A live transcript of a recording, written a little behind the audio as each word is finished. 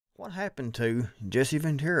What happened to Jesse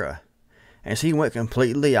Ventura? Has he went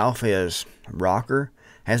completely off his rocker?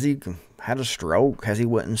 Has he had a stroke? Has he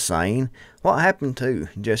went insane? What happened to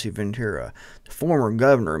Jesse Ventura, the former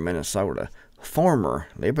governor of Minnesota, former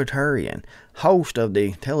libertarian, host of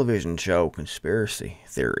the television show Conspiracy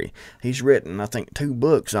Theory? He's written, I think, 2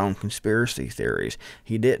 books on conspiracy theories.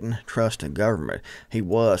 He didn't trust the government. He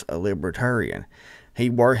was a libertarian.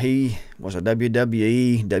 He was a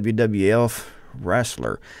WWE, WWF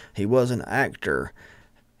wrestler. He was an actor.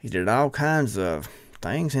 He did all kinds of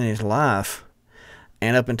things in his life.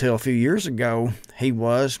 And up until a few years ago, he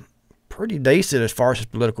was pretty decent as far as his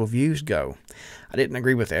political views go. I didn't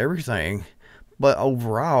agree with everything, but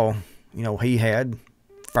overall, he had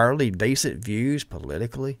fairly decent views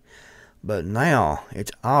politically. But now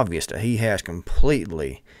it's obvious that he has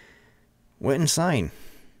completely went insane.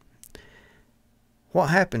 What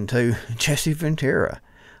happened to Jesse Ventura?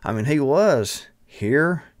 I mean, he was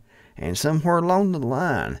here, and somewhere along the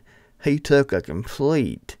line, he took a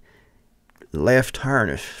complete left turn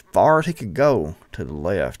as far as he could go to the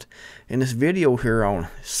left. In this video here on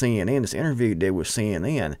CNN, this interview he did with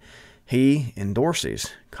CNN, he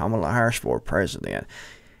endorses Kamala Harris for president.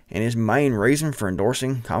 And his main reason for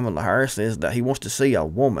endorsing Kamala Harris is that he wants to see a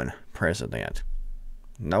woman president.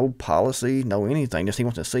 No policy, no anything, just he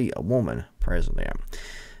wants to see a woman president.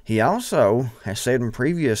 He also has said in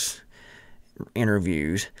previous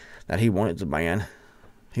interviews that he was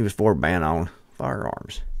for a ban on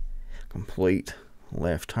firearms. Complete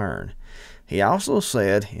left turn. He also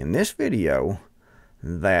said in this video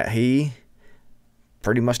that he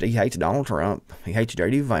hates Donald Trump. He hates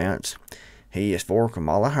J.D. Vance. He is for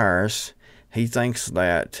Kamala Harris. He thinks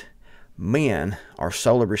that men are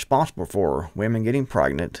solely responsible for women getting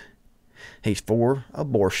pregnant. He's for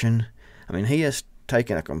abortion. I mean, he has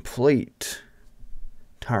taken a complete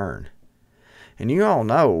turn. And you all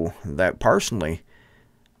know that personally,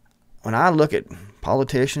 when I look at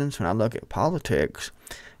politicians, when I look at politics,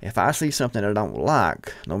 if I see something I don't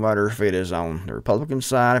like, no matter if it is on the Republican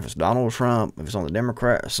side, if it's Donald Trump, if it's on the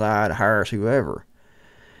Democrat side, Harris, whoever,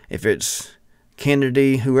 if it's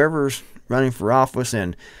Kennedy, whoever's running for office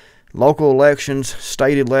in local elections,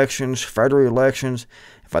 state elections, federal elections,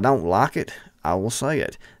 if I don't like it, I will say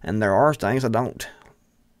it. And there are things I don't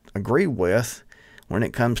agree with when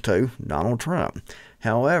it comes to Donald Trump.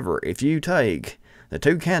 However, if you take the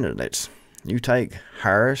 2 candidates, you take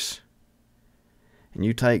Harris and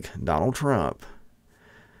you take Donald Trump.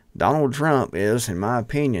 Donald Trump is, in my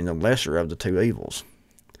opinion, the lesser of the 2 evils.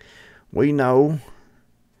 We know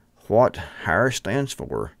what Harris stands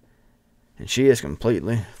for, and she is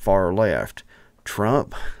completely far left.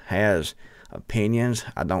 Trump has opinions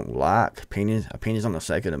I don't like, opinions on the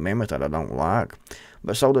Second Amendment that I don't like,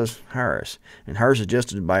 but so does Harris. And hers is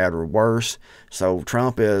just as bad or worse. So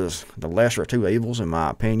Trump is the lesser of 2 evils, in my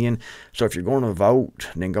opinion. So if you're going to vote,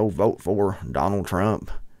 then go vote for Donald Trump.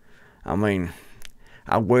 I mean,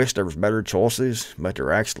 I wish there was better choices, but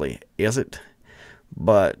there actually isn't.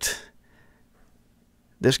 But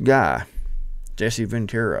this guy, Jesse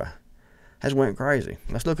Ventura, has went crazy.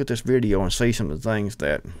 Let's look at this video and see some of the things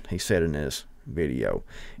that he said in this video.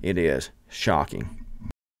 It is shocking.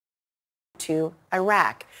 To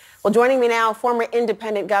Iraq. Well, joining me now, former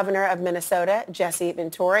independent governor of Minnesota, Jesse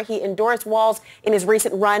Ventura. He endorsed Walz in his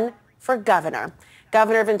recent run for governor.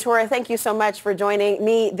 Governor Ventura, thank you so much for joining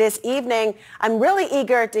me this evening. I'm really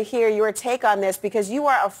eager to hear your take on this because you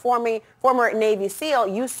are a former Navy SEAL.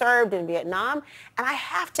 You served in Vietnam. And I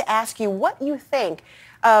have to ask you what you think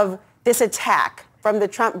of this attack from the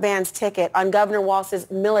Trump band's ticket on Governor Walz's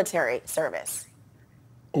military service.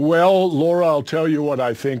 Well, Laura, I'll tell you what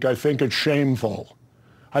I think. I think it's shameful.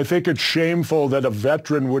 I think it's shameful that a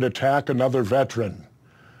veteran would attack another veteran.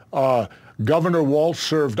 Governor Walz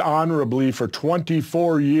served honorably for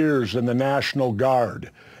 24 years in the National Guard.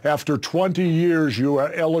 After 20 years, you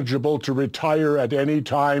are eligible to retire at any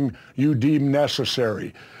time you deem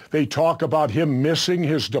necessary. They talk about him missing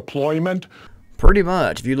his deployment. Pretty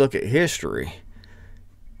much, if you look at history,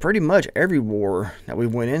 pretty much every war that we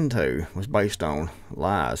went into was based on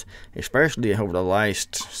lies, especially over the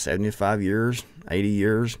last 75 years, 80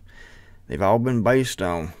 years. They've all been based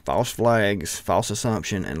on false flags, false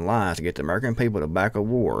assumption, and lies to get the American people to back a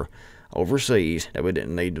war overseas that we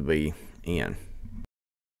didn't need to be in.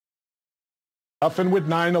 and with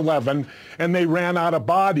 9/11, and they ran out of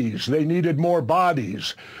bodies. They needed more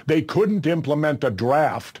bodies. They couldn't implement a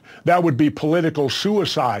draft. That would be political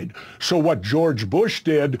suicide. So what George Bush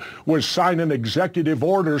did was sign an executive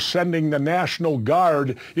order sending the National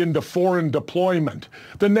Guard into foreign deployment.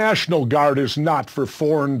 The National Guard is not for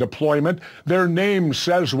foreign deployment. Their name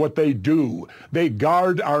says what they do. They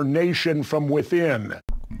guard our nation from within.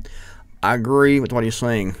 I agree with what he's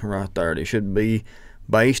saying right there. They should be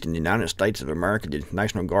based in the United States of America. The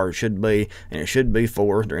National Guard should be, and it should be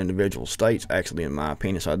for their individual states, actually, in my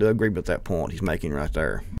opinion. So I do agree with that point he's making right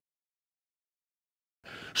there.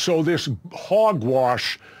 So this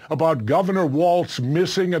hogwash about Governor Walz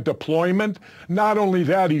missing a deployment, not only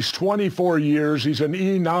that, he's 24 years, he's an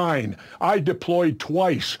E9. I deployed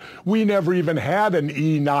twice. We never even had an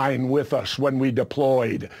E9 with us when we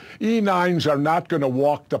deployed. E9s are not going to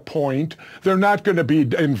walk the point. They're not going to be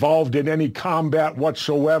involved in any combat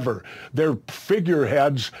whatsoever. They're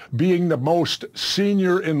figureheads, being the most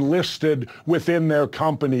senior enlisted within their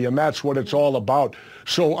company, and that's what it's all about.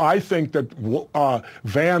 So I think that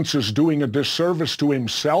Vance is doing a disservice to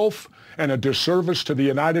himself and a disservice to the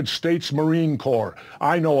United States Marine Corps.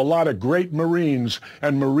 I know a lot of great Marines,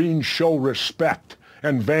 and Marines show respect,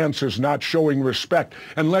 and Vance is not showing respect.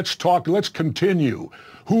 And let's continue.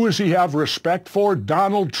 Who does he have respect for?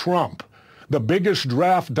 Donald Trump, the biggest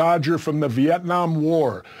draft dodger from the Vietnam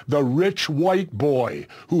War, the rich white boy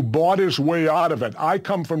who bought his way out of it. I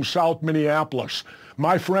come from South Minneapolis.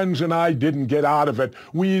 My friends and I didn't get out of it.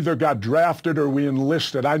 We either got drafted or we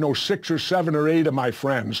enlisted. I know 6 or 7 or 8 of my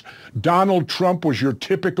friends. Donald Trump was your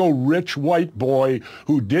typical rich white boy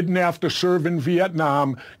who didn't have to serve in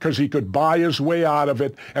Vietnam because he could buy his way out of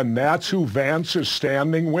it. And that's who Vance is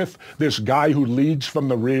standing with, this guy who leads from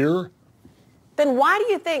the rear. Then why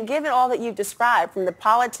do you think, given all that you've described, from the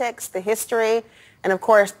politics, the history, and of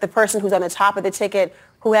course the person who's on the top of the ticket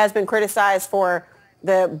who has been criticized for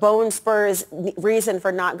the bone spurs reason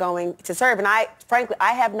for not going to serve. And frankly,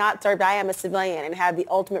 I have not served. I am a civilian and have the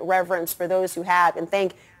ultimate reverence for those who have, and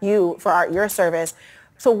thank you for your service.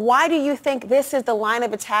 So why do you think this is the line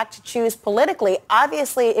of attack to choose politically?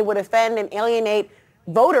 Obviously, it would offend and alienate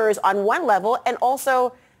voters on one level, and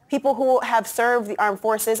also people who have served the armed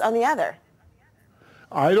forces on the other.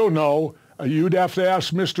 I don't know. You'd have to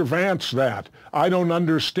ask Mr. Vance that. I don't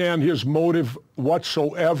understand his motive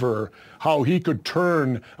whatsoever, how he could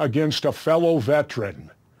turn against a fellow veteran.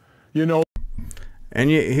 You know. And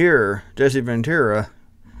yet here, Jesse Ventura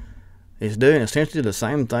is doing essentially the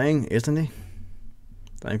same thing, isn't he?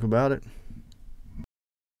 Think about it.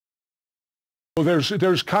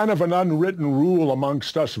 There's kind of an unwritten rule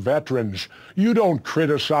amongst us veterans. You don't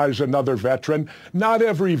criticize another veteran. Not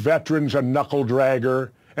every veteran's a knuckle dragger.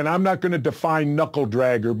 And I'm not going to define knuckle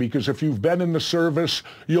dragger, because if you've been in the service,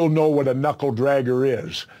 you'll know what a knuckle dragger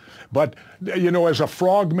is. But, you know, as a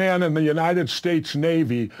frogman in the United States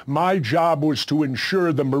Navy, my job was to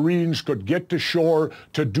ensure the Marines could get to shore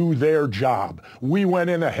to do their job. We went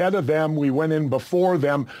in ahead of them. We went in before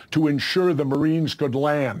them to ensure the Marines could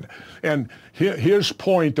land. And his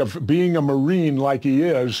point of being a Marine like he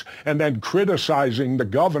is, and then criticizing the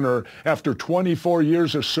governor after 24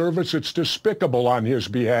 years of service, it's despicable on his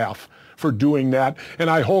behalf for doing that,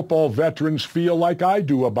 and I hope all veterans feel like I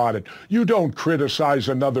do about it. You don't criticize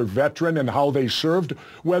another veteran and how they served,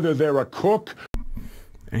 whether they're a cook.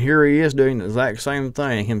 And here he is doing the exact same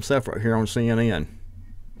thing himself right here on CNN.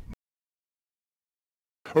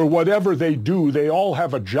 Or whatever they do, they all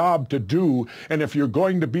have a job to do, and if you're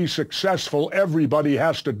going to be successful, everybody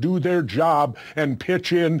has to do their job and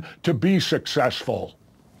pitch in to be successful.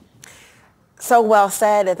 So well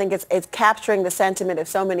said. I think it's capturing the sentiment of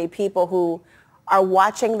so many people who are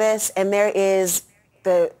watching this, and there is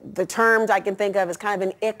the terms I can think of as kind of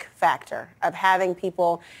an ick factor of having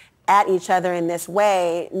people at each other in this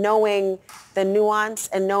way, knowing the nuance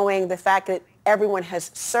and knowing the fact that everyone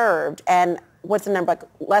has served, and what's the number, like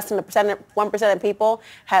less than 1% of people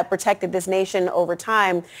have protected this nation over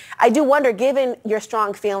time. I do wonder, given your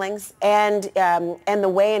strong feelings and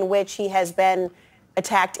the way in which he has been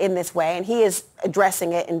attacked in this way, and he is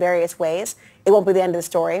addressing it in various ways, it won't be the end of the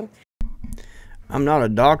story. I'm not a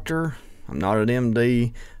doctor, I'm not an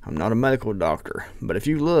MD, I'm not a medical doctor, but if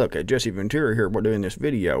you look at Jesse Ventura here, we're doing this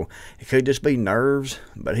video, it could just be nerves,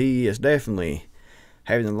 but he is definitely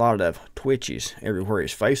having a lot of twitches everywhere.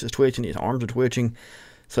 His face is twitching, his arms are twitching,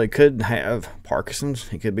 so he could have Parkinson's.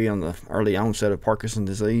 He could be on the early onset of Parkinson's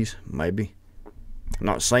disease, maybe. I'm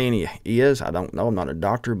not saying he is. I don't know. I'm not a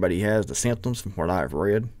doctor, but he has the symptoms from what I've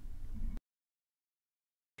read.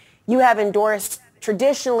 You have endorsed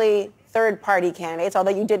traditionally third-party candidates,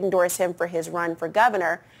 although you did endorse him for his run for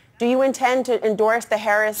governor. Do you intend to endorse the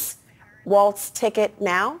Harris-Walz ticket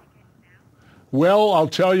now? Well, I'll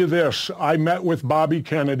tell you this. I met with Bobby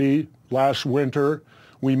Kennedy last winter.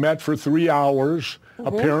 We met for 3 hours.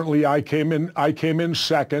 Apparently, I came in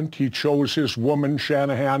second. He chose his woman,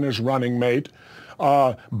 Shanahan, as running mate.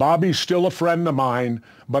 Bobby's still a friend of mine,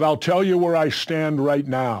 but I'll tell you where I stand right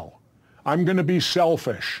now. I'm going to be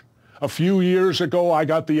selfish. A few years ago, I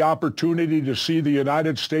got the opportunity to see the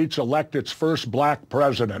United States elect its first black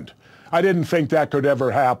president. I didn't think that could ever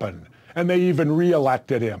happen, and they even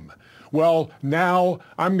re-elected him. Well, now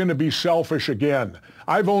I'm going to be selfish again.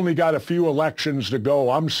 I've only got a few elections to go.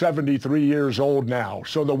 I'm 73 years old now,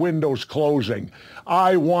 so the window's closing.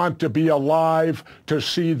 I want to be alive to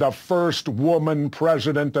see the first woman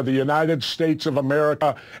president of the United States of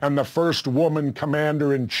America and the first woman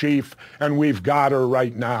commander-in-chief, and we've got her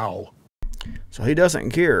right now. So he doesn't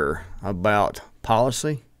care about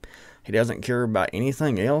policy. He doesn't care about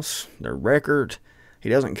anything else, their record. He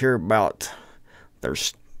doesn't care about their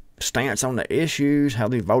stance on the issues, how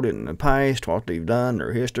they voted in the past, what they've done,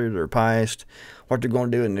 their history, their past, what they're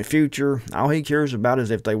going to do in the future. All he cares about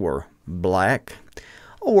is if they were black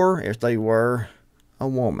or if they were a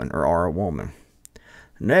woman or are a woman.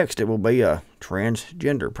 Next, it will be a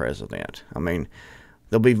transgender president. I mean,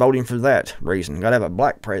 they'll be voting for that reason. Got to have a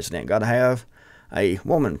black president, got to have a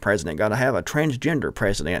woman president, got to have a transgender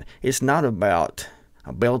president. It's not about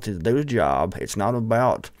ability to do the job. It's not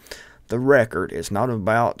about the record. It's not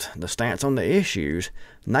about the stance on the issues.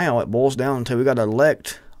 Now it boils down to we got to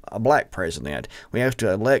elect a black president. We have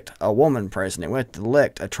to elect a woman president. We have to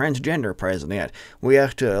elect a transgender president. We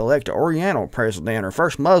have to elect an Oriental president or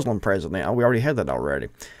first Muslim president. Oh, we already had that already.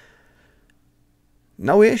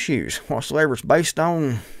 No issues whatsoever. It's based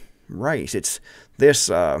on race. It's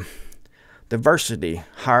this diversity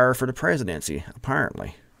hire for the presidency,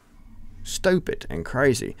 apparently. Stupid and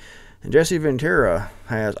crazy. And Jesse Ventura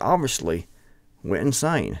has obviously went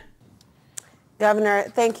insane. Governor,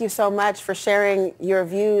 thank you so much for sharing your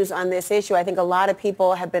views on this issue. I think a lot of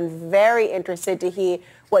people have been very interested to hear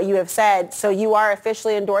what you have said. So you are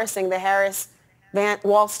officially endorsing the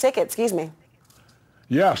Harris-Walz ticket, excuse me.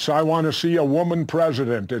 Yes, I want to see a woman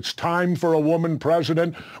president. It's time for a woman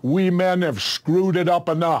president. We men have screwed it up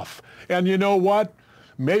enough. And you know what?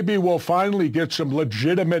 Maybe we'll finally get some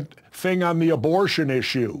legitimate thing on the abortion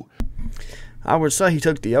issue. I would say he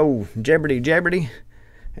took the old Jeopardy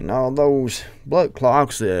and all those blood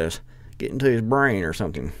clots getting to his brain or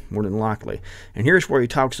something, more than likely. And here's where he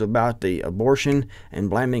talks about the abortion and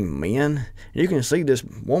blaming men. You can see this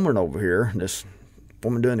woman over here, this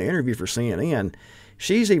woman doing the interview for CNN,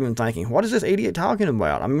 she's even thinking, what is this idiot talking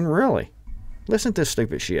about? I mean, really? Listen to this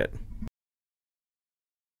stupid shit.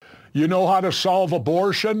 You know how to solve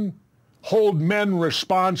abortion? Hold men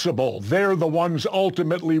responsible. They're the ones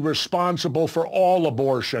ultimately responsible for all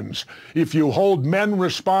abortions. If you hold men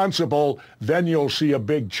responsible, then you'll see a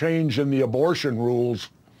big change in the abortion rules.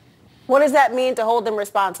 What does that mean to hold them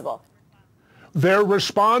responsible? They're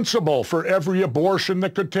responsible for every abortion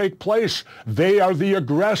that could take place. They are the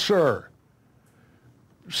aggressor.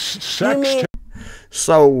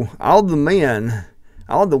 So all the men,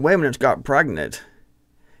 all the women that's got pregnant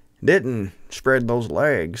didn't spread those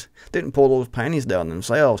legs, didn't pull those panties down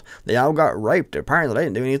themselves. They all got raped. Apparently they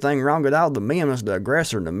didn't do anything wrong at all. The man was the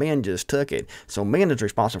aggressor and the men just took it. So men is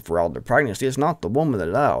responsible for all the pregnancy. It's not the woman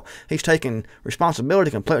at all. He's taking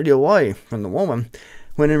responsibility completely away from the woman,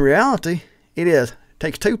 when in reality it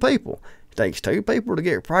takes two people. It takes two people to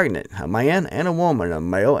get pregnant, a man and a woman, a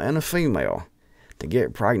male and a female. To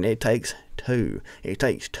get pregnant, it takes two. It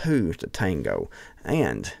takes two to tango.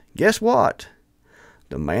 And guess what?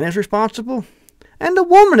 The man is responsible, and the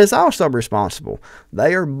woman is also responsible.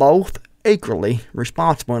 They are both equally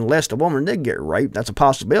responsible, unless the woman did get raped. That's a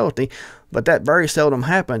possibility, but that very seldom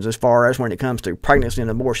happens as far as when it comes to pregnancy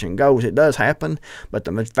and abortion goes. It does happen, but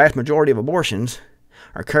the vast majority of abortions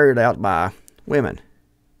are carried out by women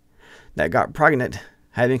that got pregnant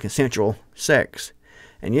having consensual sex.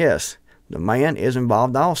 And yes, the man is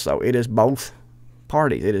involved also. It is both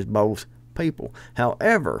parties. It is both people.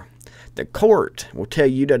 However, the court will tell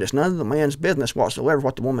you that it's none of the man's business whatsoever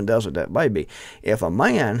what the woman does with that baby. If a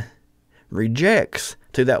man rejects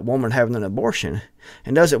to that woman having an abortion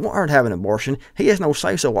and doesn't want her to have an abortion, he has no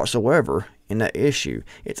say-so whatsoever in that issue.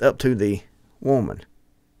 It's up to the woman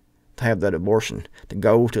to have that abortion, to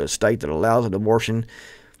go to a state that allows an abortion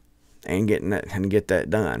and get that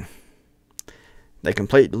done. They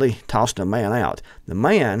completely tossed the man out. The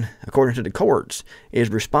man, according to the courts,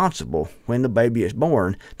 is responsible when the baby is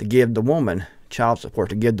born to give the woman child support,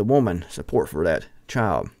 to give the woman support for that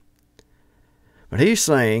child. But he's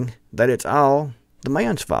saying that it's all the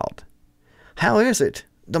man's fault? How is it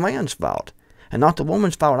the man's fault and not the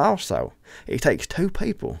woman's fault also? It takes two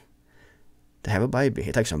people to have a baby.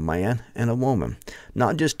 It takes a man and a woman.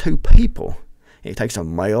 Not just two people. It takes a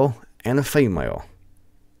male and a female.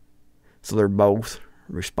 So they're both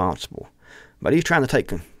responsible. But he's trying to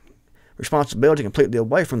take responsibility completely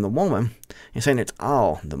away from the woman and saying it's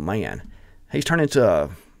all the man. He's turned into a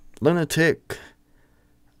lunatic,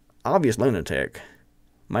 obvious lunatic,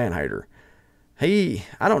 man-hater. I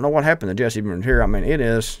don't know what happened to Jesse Ventura. I mean, it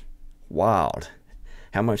is wild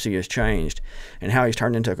how much he has changed and how he's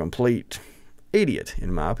turned into a complete idiot,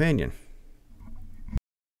 in my opinion.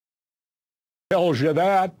 Tells you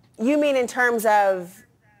that. You mean in terms of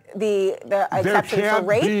the exception for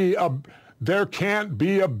rape? There can't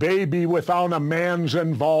be a baby without a man's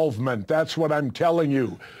involvement. That's what I'm telling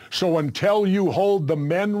you. So until you hold the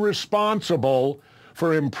men responsible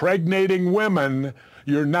for impregnating women,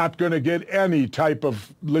 you're not going to get any type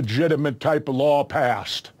of legitimate type of law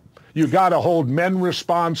passed. You got to hold men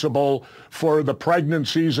responsible for the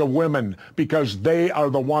pregnancies of women because they are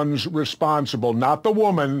the ones responsible, not the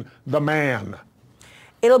woman, the man.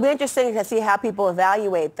 It'll be interesting to see how people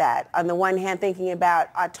evaluate that. On the one hand, thinking about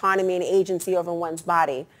autonomy and agency over one's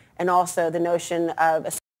body, and also the notion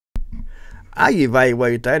of... I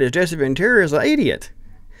evaluate that as Jesse Ventura is an idiot.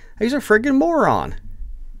 He's a freaking moron.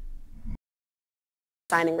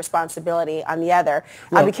 Assigning responsibility on the other.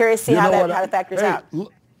 I'll be curious to see how that factors out.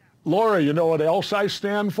 Laura, you know what else I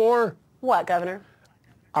stand for? What, Governor?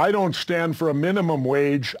 I don't stand for a minimum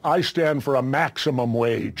wage. I stand for a maximum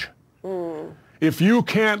wage. If you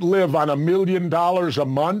can't live on $1 million a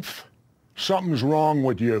month, something's wrong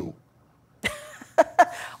with you.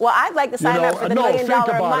 Well, I'd like to sign up for the $1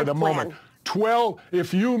 million a month plan.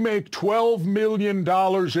 If you make $12 million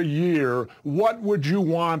a year, what would you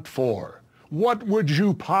want for? What would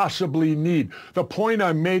you possibly need? The point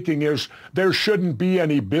I'm making is there shouldn't be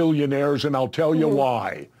any billionaires, and I'll tell you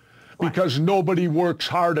why. Because nobody works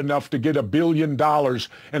hard enough to get $1 billion.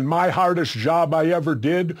 And my hardest job I ever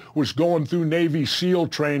did was going through Navy SEAL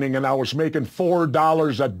training, and I was making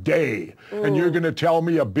 $4 a day. And you're going to tell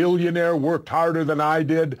me a billionaire worked harder than I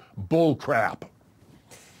did? Bull crap.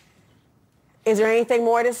 Is there anything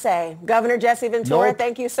more to say? Governor Jesse Ventura, Nope.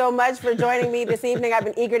 Thank you so much for joining me this evening. I've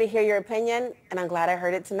been eager to hear your opinion, and I'm glad I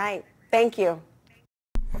heard it tonight. Thank you.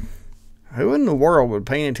 Who in the world would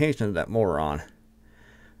pay attention to that moron?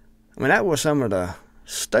 I mean, that was some of the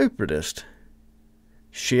stupidest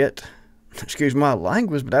shit. Excuse my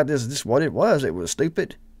language, but that is just what it was. It was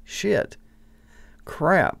stupid shit.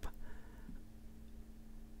 Crap.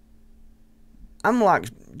 I'm like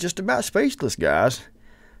just about speechless, guys.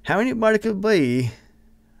 How anybody could be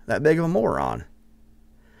that big of a moron?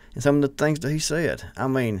 And some of the things that he said. I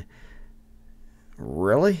mean,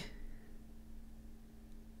 really?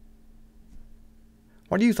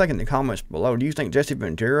 What do you think in the comments below? Do you think Jesse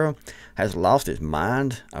Ventura has lost his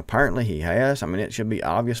mind? Apparently he has. I mean, it should be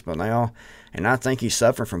obvious by now. And I think he's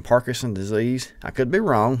suffering from Parkinson's disease. I could be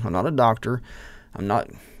wrong. I'm not a doctor. I'm not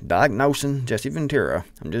diagnosing Jesse Ventura.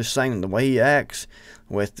 I'm just saying the way he acts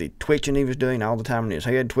with the twitching he was doing all the time in his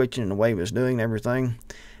head, twitching and the way he was doing everything.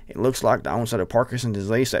 It looks like the onset of Parkinson's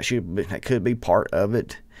disease. That could be part of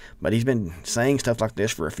it. But he's been saying stuff like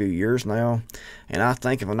this for a few years now. And I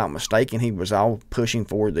think, if I'm not mistaken, he was all pushing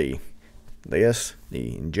for the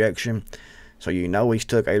injection. So you know he's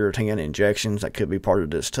took 8 or 10 injections. That could be part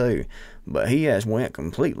of this too. But he has went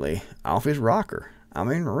completely off his rocker. I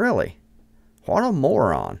mean, really. What a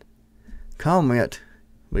moron. Comment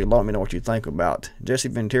below, let me know what you think about Jesse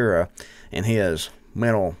Ventura and his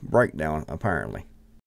mental breakdown, apparently.